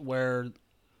point where,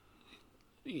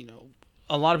 you know,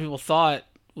 a lot of people thought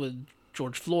with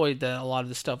George Floyd that a lot of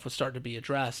this stuff would start to be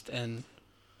addressed, and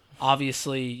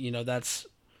obviously, you know, that's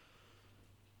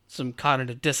some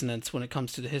cognitive dissonance when it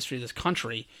comes to the history of this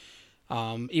country.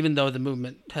 Even though the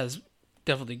movement has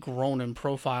definitely grown in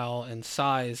profile and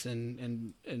size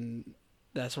and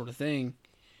that sort of thing,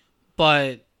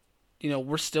 but you know,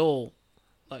 we're still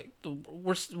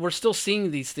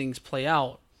seeing these things play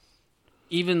out,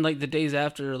 even like the days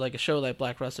after like a show like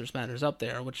Black Wrestlers Matters up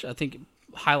there, which I think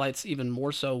highlights even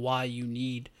more so why you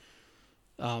need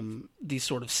these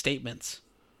sort of statements.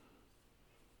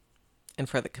 And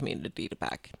for the community to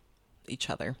back each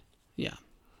other. Yeah,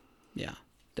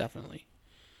 definitely.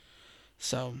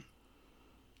 So,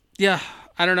 yeah,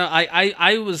 I don't know.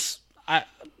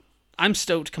 I'm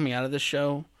stoked coming out of this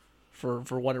show for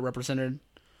what it represented.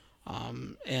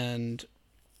 And,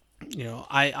 you know,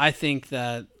 I think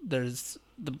that there's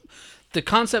the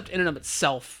concept in and of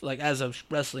itself, like as a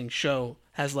wrestling show,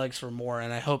 has legs for more,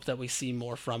 and I hope that we see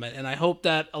more from it. And I hope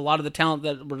that a lot of the talent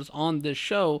that was on this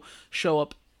show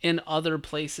up in other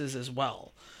places as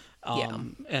well.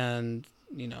 And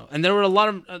you know, and there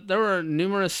were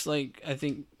numerous, like, I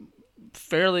think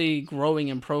fairly growing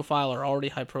in profile or already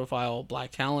high profile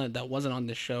black talent that wasn't on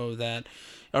this show that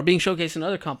are being showcased in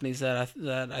other companies that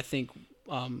I think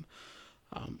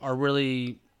are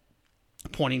really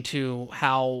pointing to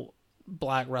how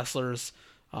black wrestlers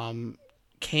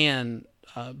can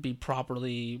be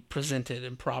properly presented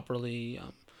and properly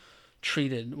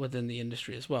treated within the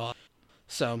industry as well.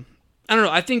 So I don't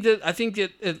know. I think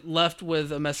it left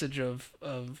with a message of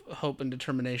hope and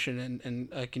determination and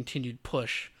a continued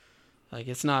push. Like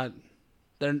it's not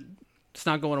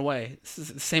going away. It's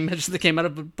the same message that came out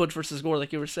of Butch versus Gore,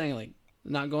 like you were saying, like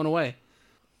not going away.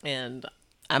 And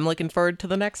I'm looking forward to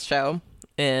the next show,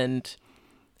 and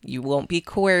you won't be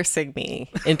coercing me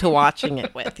into watching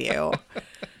it with you.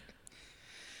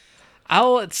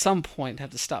 I'll at some point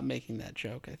have to stop making that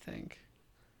joke, I think.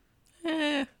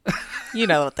 You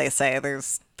know what they say.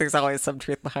 There's always some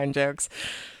truth behind jokes.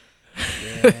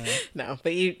 Yeah. No,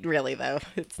 but you really though,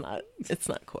 it's not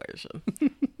coercion.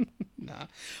 Nah.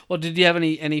 Well, did you have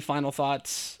any final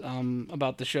thoughts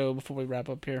about the show before we wrap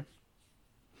up here?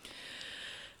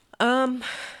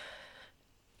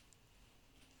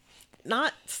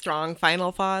 Not strong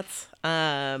final thoughts.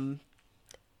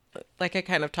 Like I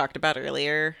kind of talked about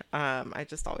earlier, I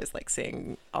just always like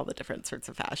seeing all the different sorts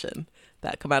of fashion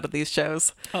that come out of these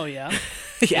shows. Oh, yeah?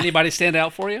 Yeah. Anybody stand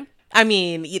out for you? I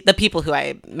mean, the people who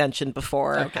I mentioned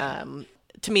before. Okay.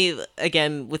 To me,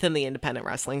 again, within the independent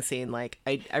wrestling scene, like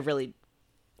I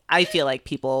feel like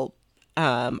people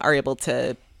are able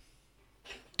to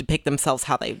depict themselves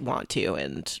how they want to,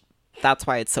 and that's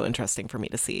why it's so interesting for me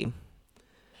to see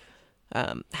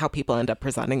how people end up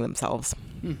presenting themselves.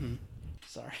 Mm-hmm.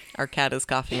 Sorry. Our cat is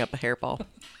coughing up a hairball.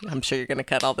 I'm sure you're going to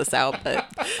cut all this out,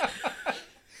 but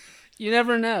you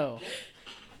never know.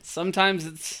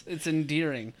 Sometimes it's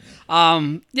endearing.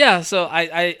 Yeah, so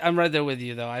I'm right there with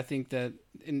you though. I think that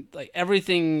like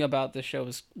everything about the show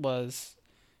was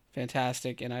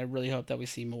fantastic, and I really hope that we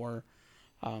see more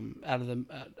out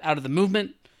of the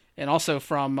movement, and also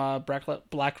from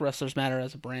Black Wrestlers Matter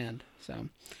as a brand. So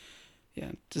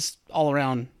yeah, just all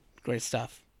around great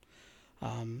stuff.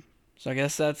 So I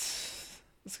guess that's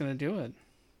gonna do it.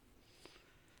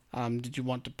 Did you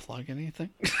want to plug anything?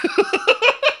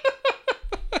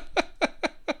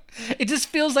 It just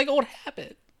feels like old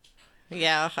habit.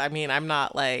 Yeah, I mean, I'm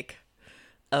not like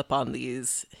up on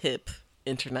these hip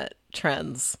internet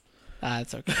trends.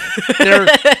 It's okay.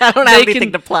 I don't have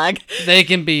anything to plug. They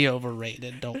can be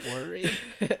overrated. Don't worry.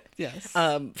 Yes.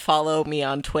 Follow me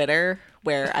on Twitter,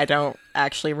 where I don't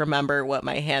actually remember what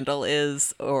my handle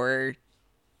is, or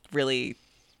really,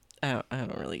 I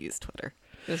don't really use Twitter.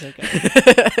 It's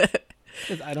okay.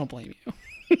 I don't blame you.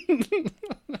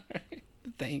 All right.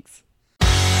 Thanks.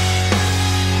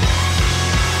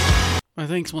 My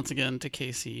thanks once again to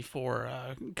Casey for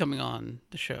coming on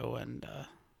the show and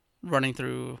running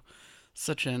through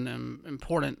such an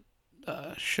important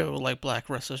show like Black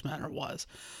Wrestlers Matter was.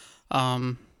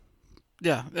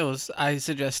 Yeah, it was. I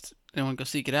suggest anyone go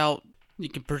seek it out. You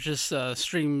can purchase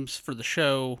streams for the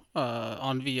show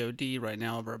on VOD right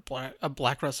now over at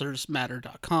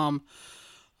blackwrestlersmatter.com.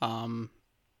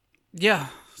 Yeah,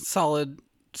 solid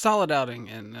outing,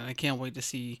 and I can't wait to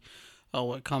see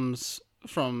what comes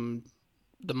from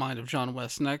the mind of John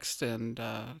West next. And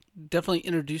definitely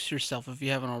introduce yourself, if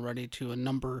you haven't already, to a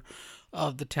number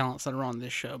of the talents that are on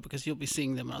this show, because you'll be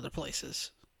seeing them in other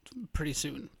places pretty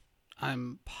soon.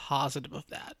 I'm positive of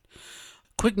that.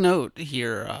 Quick note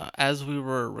here, as we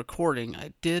were recording,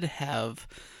 I did have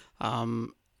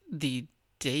the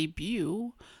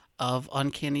debut of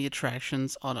Uncanny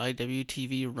Attractions on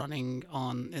IWTV running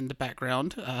on in the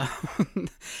background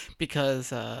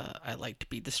because I like to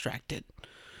be distracted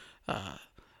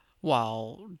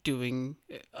while doing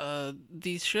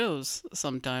these shows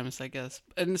sometimes, I guess,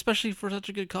 and especially for such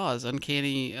a good cause.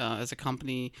 Uncanny as a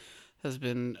company has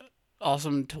been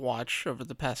awesome to watch over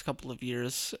the past couple of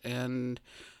years, and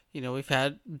we've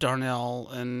had Darnell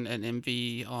and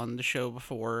MV on the show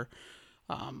before,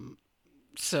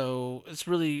 so it's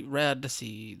really rad to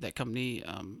see that company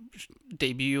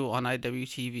debut on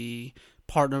IWTV,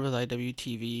 partner with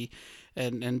IWTV,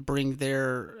 and bring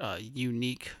their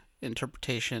unique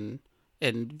interpretation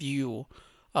and view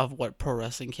of what pro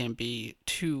wrestling can be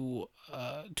to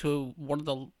one of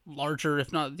the larger,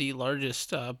 if not the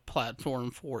largest,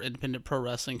 platform for independent pro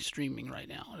wrestling streaming right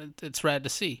now. It's rad to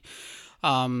see.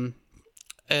 And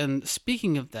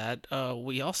speaking of that,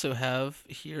 we also have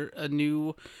here a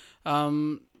new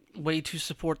way to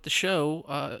support the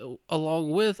show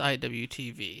along with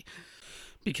IWTV.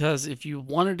 Because if you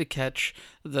wanted to catch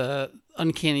the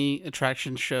Uncanny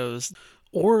Attraction shows,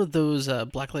 or those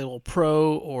Black Label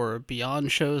Pro or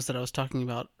Beyond shows that I was talking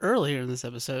about earlier in this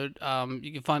episode,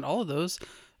 you can find all of those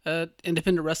at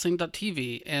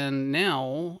independentwrestling.tv. And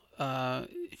now,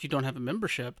 if you don't have a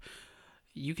membership,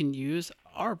 you can use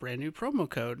our brand new promo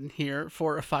code here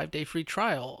for a 5-day free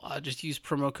trial. Just use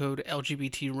promo code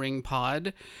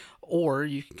LGBTRingPod, or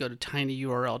you can go to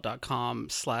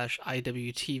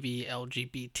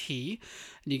tinyurl.com/IWTVLGBT,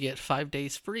 and you get 5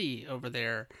 days free over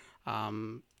there.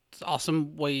 It's an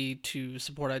awesome way to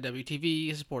support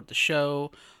IWTV, support the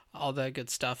show, all that good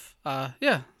stuff.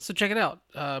 So check it out.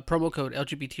 Promo code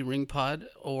LGBTRingPod,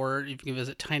 or you can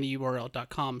visit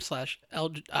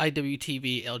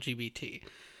tinyurl.com/IWTVLGBT.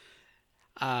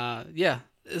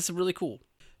 It's really cool.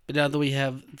 But now that we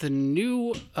have the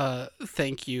new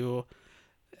thank you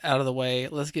out of the way,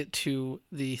 let's get to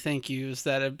the thank yous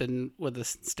that have been with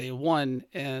us since day one,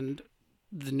 and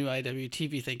the new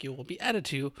IWTV thank you will be added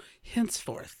to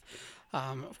henceforth.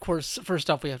 Of course, first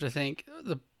off, we have to thank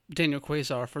the Daniel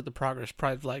Quasar for the Progress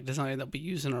Pride flag design that we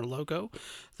use in our logo.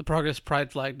 The Progress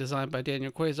Pride flag designed by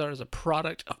Daniel Quasar is a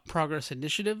product of Progress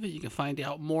Initiative. You can find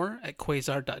out more at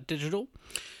quasar.digital.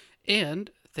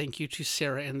 And thank you to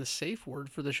Sarah and the Safe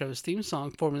Word for the show's theme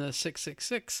song, Formula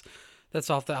 666. That's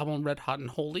off the album Red Hot and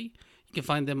Holy. You can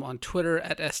find them on Twitter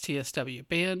at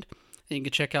STSWBand. And you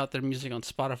can check out their music on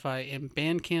Spotify and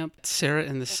Bandcamp,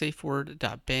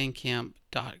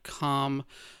 sarahandthesafeword.bandcamp.com.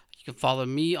 You can follow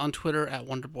me on Twitter at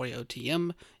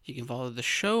WonderboyOTM. You can follow the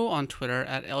show on Twitter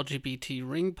at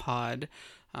LGBTRingPod.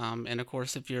 And of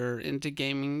course, if you're into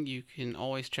gaming, you can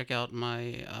always check out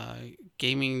my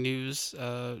gaming news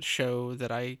show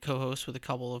that I co-host with a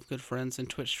couple of good friends and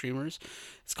Twitch streamers.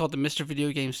 It's called the Mr.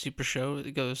 Video Game Super Show.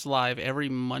 It goes live every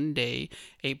Monday,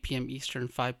 8 p.m. Eastern,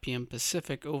 5 p.m.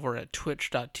 Pacific, over at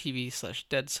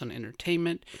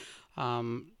twitch.tv/DeadSunEntertainment.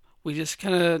 We just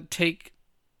kind of take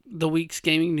the week's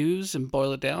gaming news and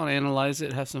boil it down, analyze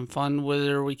it, have some fun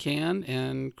where we can,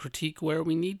 and critique where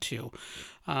we need to.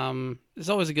 It's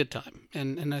always a good time,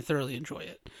 and I thoroughly enjoy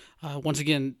it. Once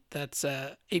again, that's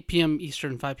 8 p.m.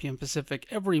 Eastern, 5 p.m. Pacific,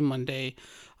 every Monday,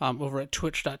 over at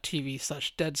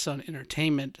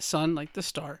twitch.tv/DeadSunEntertainment, sun like the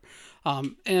star.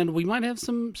 And we might have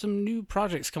some new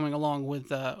projects coming along with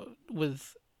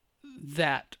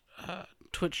that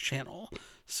Twitch channel,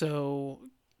 so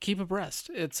keep abreast.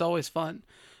 It's always fun.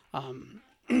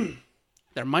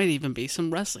 There might even be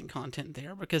some wrestling content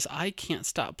there, because I can't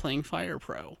stop playing Fire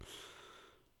Pro.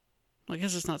 I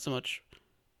guess it's not so much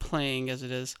playing as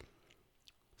it is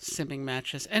simming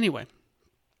matches. Anyway,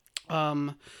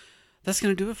 that's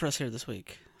going to do it for us here this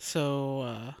week.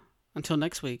 So, until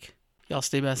next week, y'all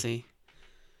stay messy.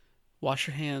 Wash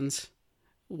your hands.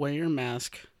 Wear your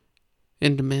mask.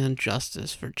 And demand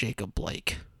justice for Jacob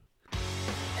Blake.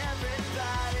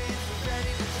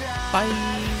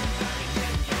 Bye.